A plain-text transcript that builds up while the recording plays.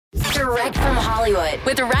Direct from Hollywood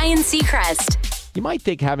with Ryan Seacrest. You might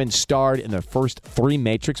think having starred in the first 3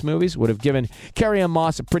 Matrix movies would have given Carrie and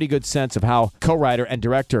Moss a pretty good sense of how co-writer and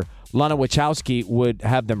director Lana Wachowski would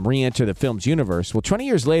have them re-enter the film's universe. Well, 20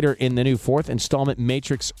 years later in the new 4th installment,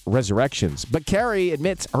 Matrix Resurrections. But Carrie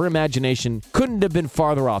admits her imagination couldn't have been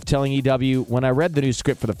farther off, telling EW, "When I read the new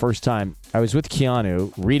script for the first time, I was with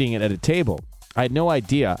Keanu reading it at a table. I had no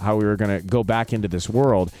idea how we were going to go back into this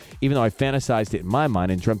world, even though I fantasized it in my mind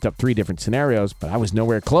and dreamt up 3 different scenarios, but I was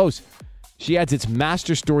nowhere close." She adds it's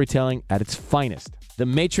master storytelling at its finest. The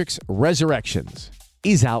Matrix Resurrections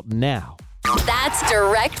is out now. That's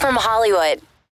Direct from Hollywood.